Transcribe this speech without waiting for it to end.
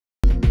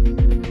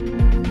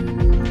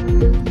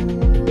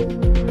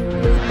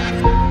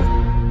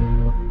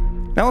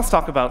let's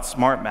talk about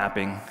smart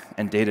mapping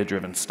and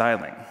data-driven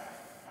styling.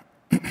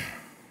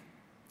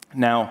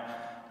 Now,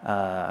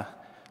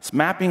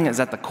 mapping is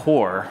at the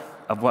core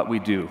of what we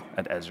do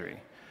at Esri.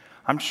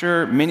 I'm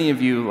sure many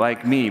of you,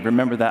 like me,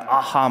 remember that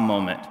aha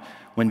moment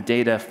when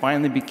data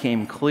finally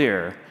became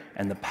clear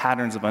and the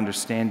patterns of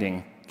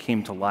understanding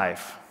came to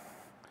life.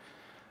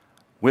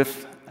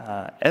 With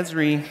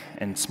Esri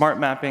and smart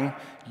mapping,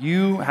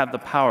 you have the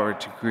power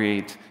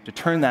to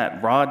turn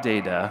that raw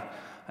data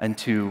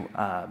into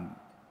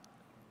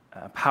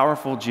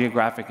powerful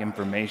geographic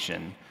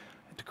information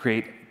to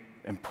create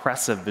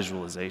impressive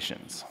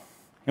visualizations.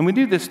 And we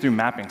do this through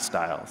mapping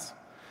styles.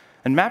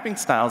 And mapping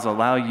styles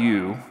allow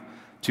you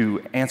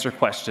to answer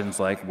questions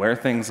like where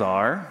things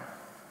are,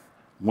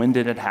 when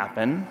did it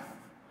happen,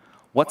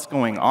 what's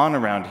going on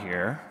around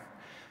here,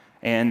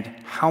 and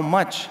how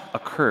much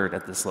occurred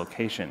at this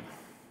location.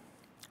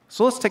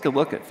 So let's take a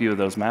look at a few of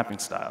those mapping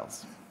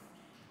styles.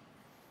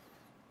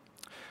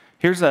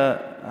 Here's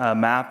a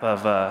map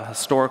of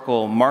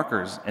historical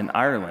markers in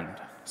Ireland,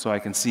 so I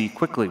can see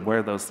quickly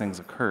where those things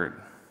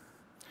occurred.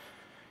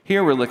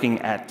 Here we're looking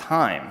at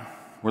time.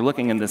 We're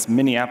looking in this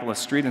Minneapolis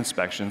street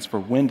inspections for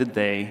when did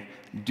they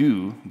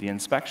do the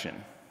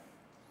inspection.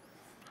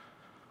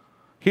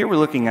 Here we're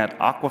looking at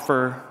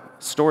aquifer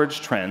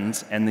storage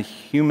trends and the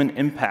human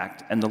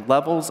impact and the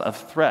levels of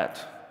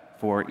threat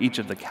for each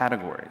of the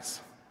categories,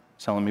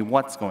 telling me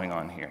what's going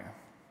on here.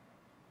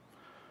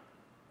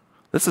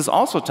 This is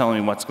also telling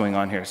me what's going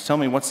on here. It's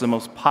telling me what's the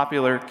most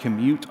popular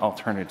commute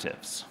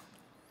alternatives.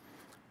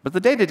 But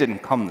the data didn't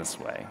come this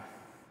way.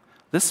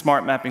 This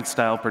smart mapping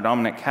style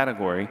predominant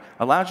category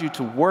allows you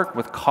to work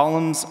with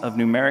columns of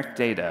numeric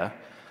data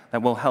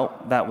that will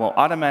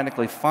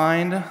automatically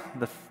find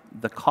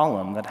the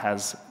column that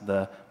has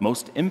the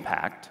most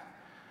impact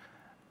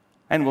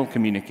and will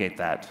communicate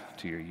that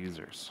to your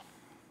users.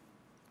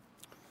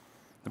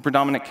 The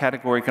predominant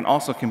category can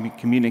also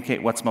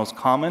communicate what's most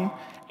common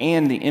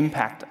and the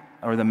impact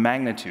or the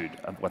magnitude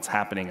of what's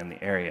happening in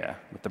the area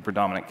with the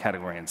predominant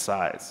category and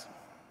size.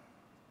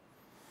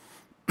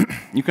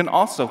 You can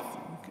also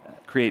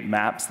create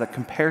maps that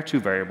compare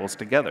two variables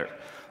together,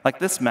 like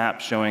this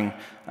map showing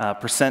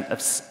percent of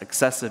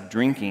excessive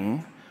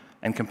drinking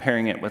and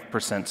comparing it with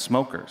percent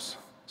smokers.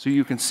 So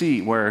you can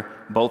see where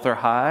both are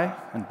high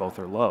and both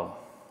are low.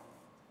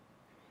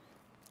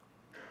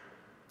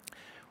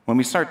 When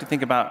we start to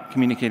think about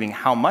communicating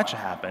how much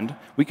happened,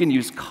 we can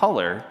use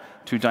color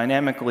to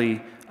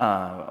dynamically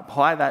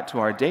apply that to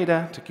our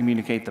data to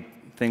communicate the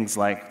things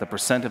like the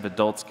percent of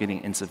adults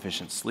getting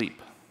insufficient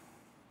sleep.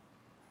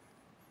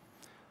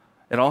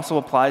 It also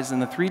applies in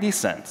the 3D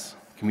sense,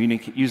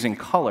 using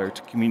color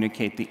to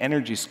communicate the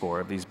energy score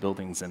of these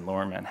buildings in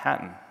Lower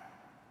Manhattan.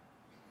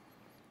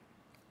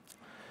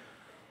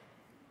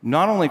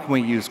 Not only can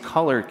we use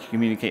color to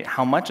communicate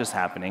how much is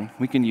happening,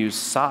 we can use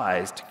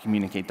size to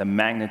communicate the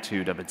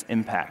magnitude of its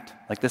impact,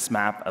 like this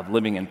map of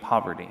living in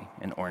poverty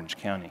in Orange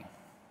County.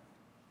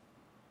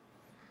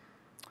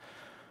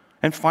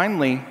 And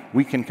finally,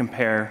 we can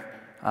compare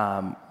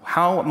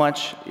how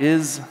much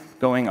is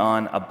going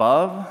on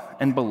above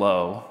and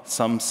below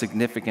some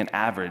significant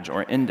average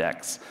or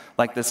index,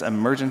 like this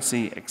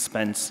Emergency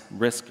Expense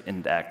Risk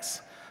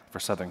Index for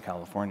Southern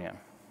California.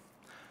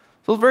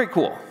 So it's very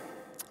cool.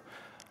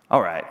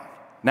 All right,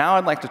 now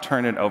I'd like to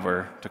turn it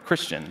over to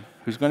Christian,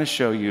 who's going to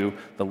show you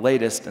the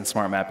latest in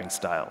smart mapping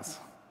styles.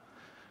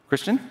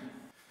 Christian?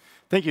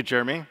 Thank you,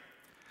 Jeremy.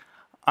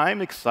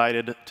 I'm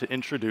excited to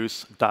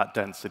introduce dot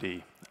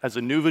density as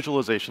a new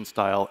visualization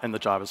style in the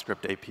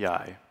JavaScript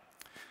API.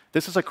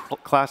 This is a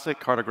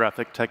classic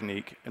cartographic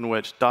technique in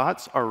which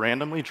dots are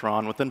randomly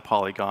drawn within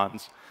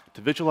polygons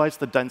to visualize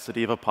the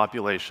density of a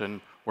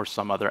population or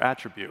some other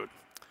attribute.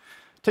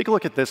 Take a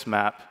look at this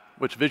map,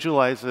 which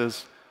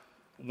visualizes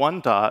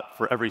one dot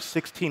for every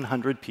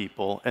 1,600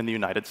 people in the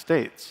United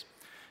States.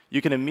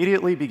 You can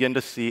immediately begin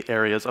to see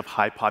areas of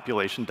high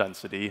population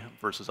density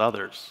versus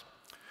others.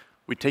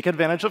 We take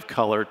advantage of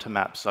color to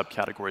map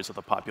subcategories of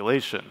the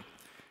population.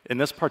 In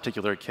this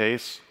particular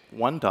case,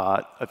 one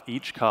dot of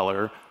each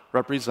color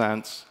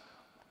represents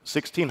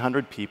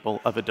 1,600 people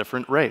of a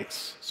different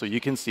race, so you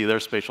can see their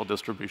spatial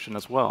distribution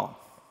as well.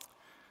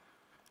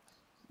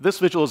 This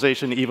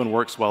visualization even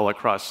works well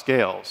across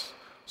scales,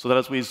 so that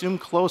as we zoom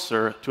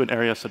closer to an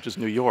area such as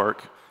New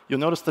York, you'll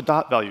notice the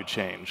dot value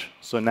change.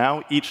 So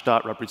now each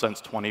dot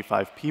represents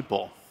 25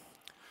 people.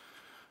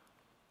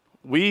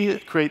 We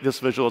create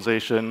this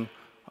visualization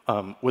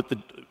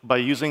by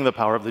using the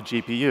power of the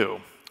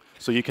GPU.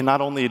 So you can not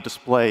only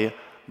display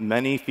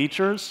many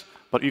features,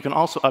 but you can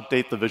also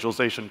update the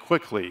visualization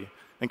quickly,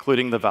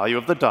 including the value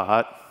of the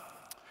dot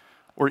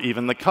or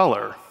even the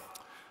color.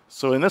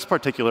 So in this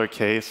particular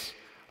case,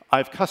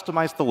 I've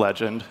customized the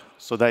legend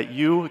so that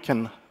you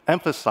can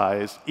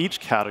emphasize each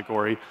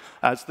category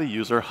as the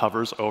user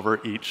hovers over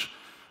each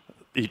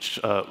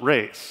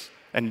race.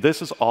 And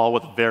this is all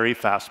with very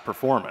fast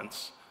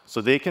performance.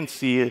 So they can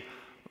see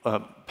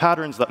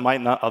patterns that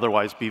might not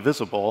otherwise be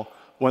visible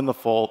when the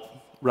full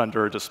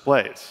renderer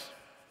displays.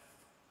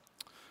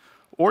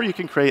 Or you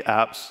can create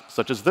apps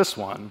such as this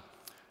one,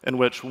 in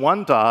which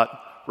one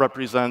dot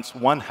represents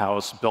one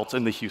house built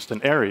in the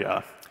Houston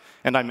area.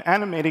 And I'm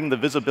animating the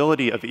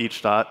visibility of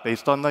each dot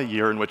based on the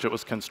year in which it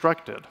was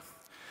constructed.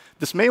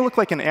 This may look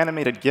like an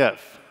animated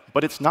GIF,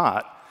 but it's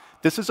not.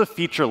 This is a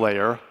feature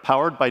layer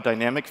powered by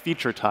dynamic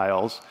feature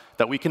tiles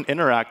that we can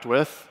interact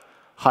with,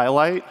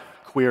 highlight,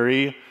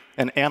 query,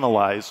 and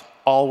analyze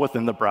all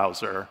within the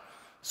browser.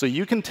 So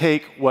you can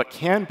take what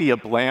can be a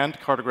bland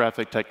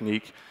cartographic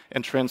technique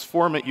and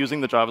transform it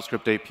using the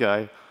JavaScript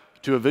API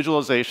to a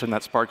visualization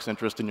that sparks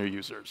interest in your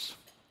users.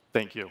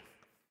 Thank you.